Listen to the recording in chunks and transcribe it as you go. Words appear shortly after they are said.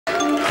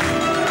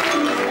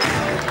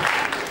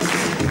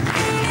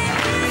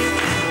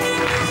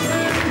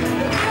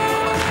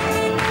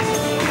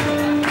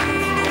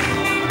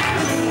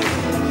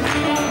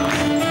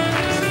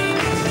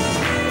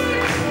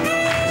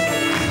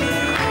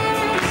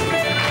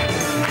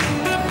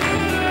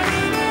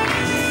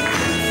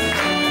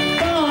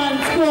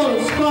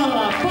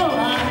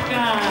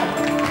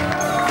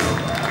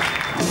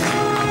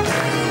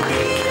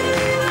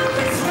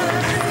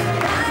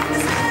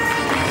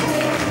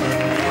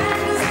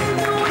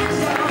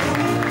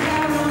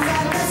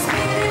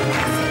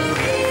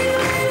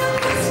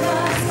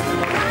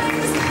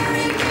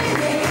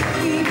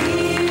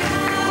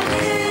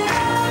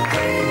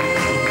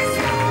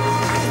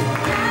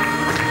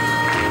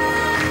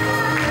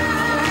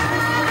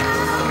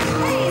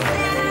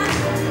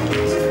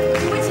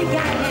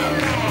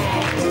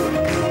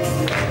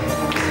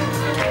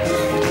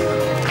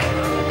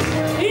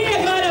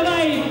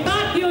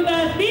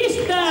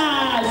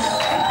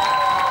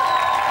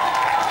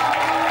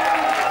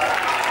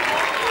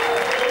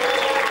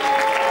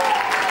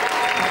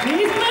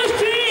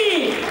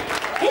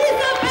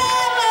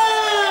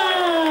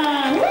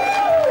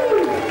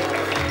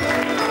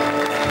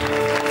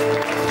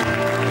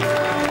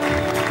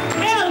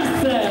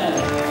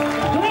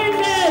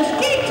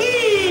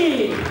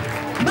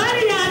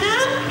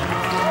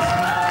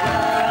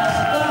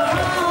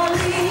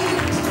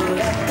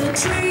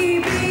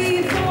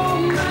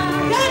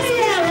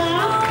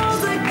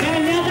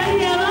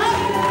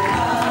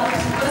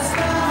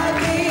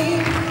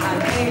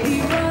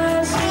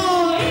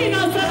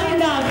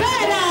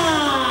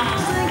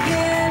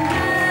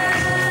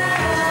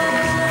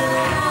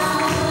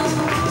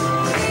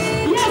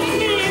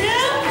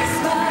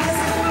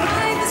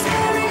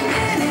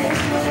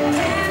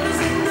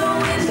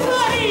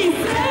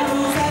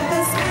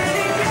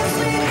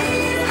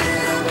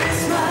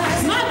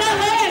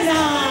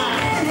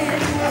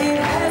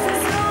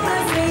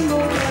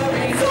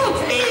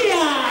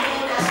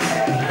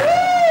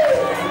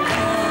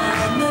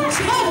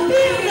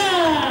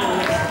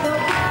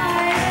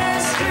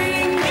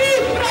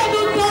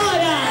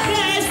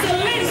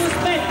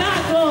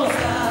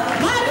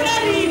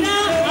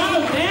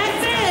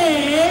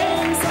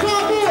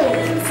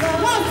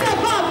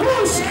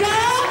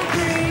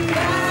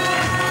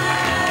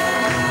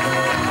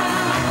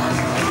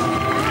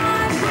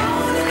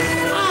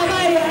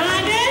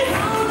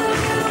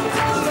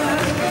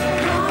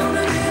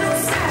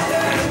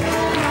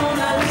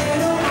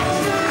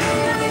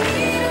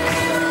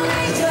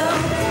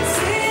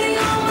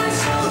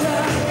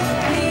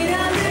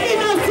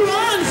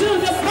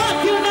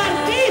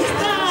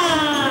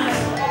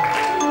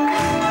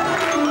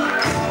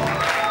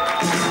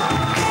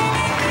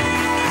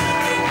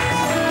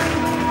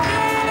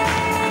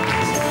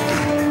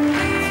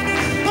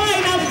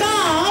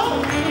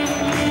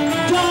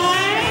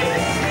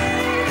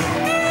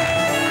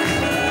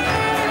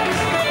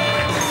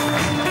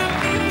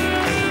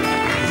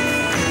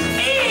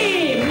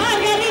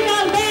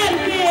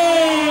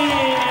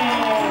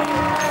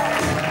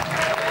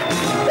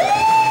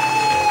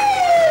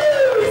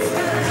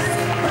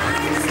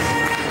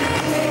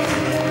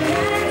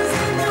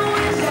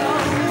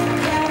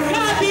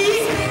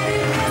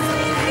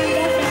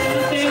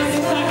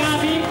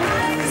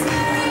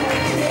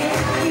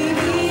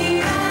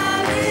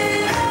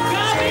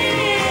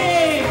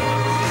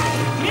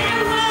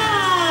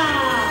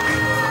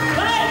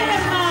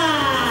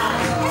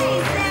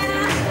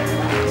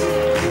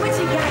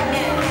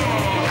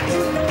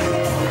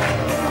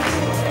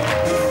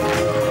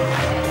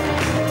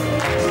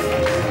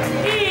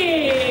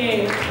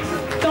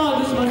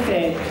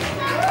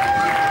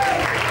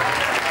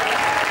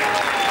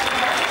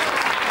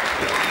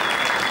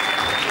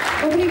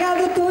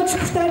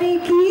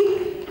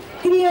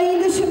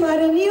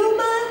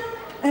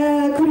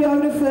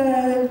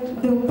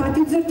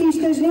Pátio dos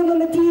Artistas, Neuma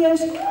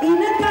Matias e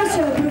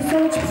Natasha,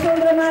 professora de expressão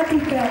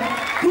dramática,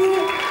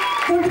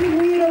 que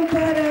contribuíram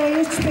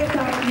para este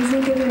espetáculo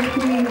juntamente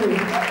comigo.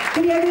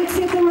 Queria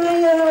agradecer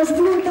também aos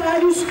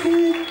voluntários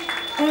que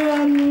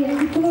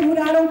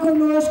colaboraram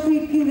connosco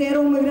e que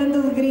deram uma grande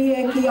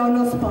alegria aqui ao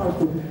nosso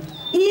palco.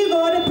 E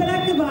agora, para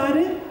acabar,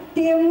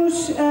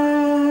 temos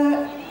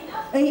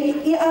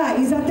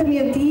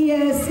exatamente,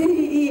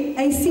 e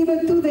em cima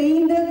de tudo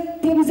ainda,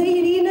 temos a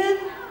Irina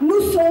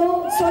no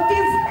som. Só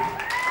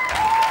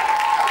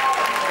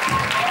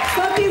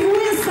teve um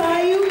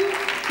ensaio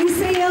e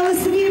sem ela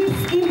seria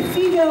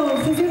impossível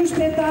fazer o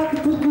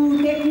espetáculo, porque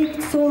o técnico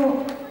de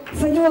som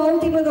falhou à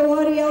última da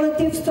hora e ela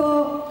teve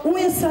só um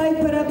ensaio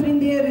para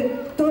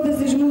aprender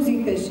todas as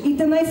músicas. E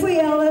também foi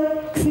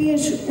ela que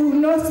fez o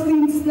nosso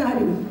lindo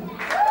cenário.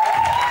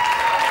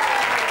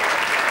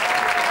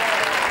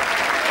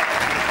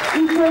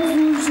 E todos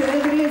os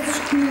adereços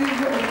que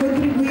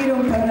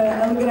contribuíram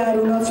para alegrar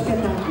o nosso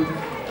espetáculo.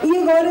 E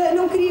agora,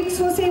 não queria que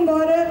se fosse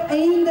embora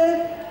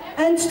ainda,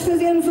 antes de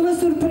fazermos uma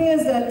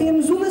surpresa.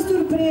 Temos uma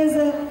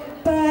surpresa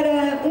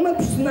para uma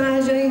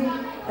personagem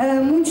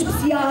muito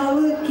especial,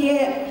 que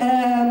é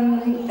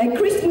a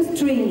Christmas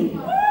Tree.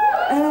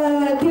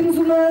 Temos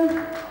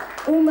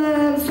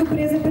uma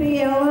surpresa para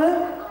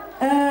ela,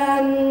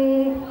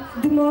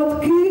 de modo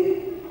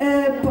que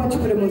podes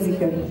pôr a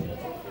música.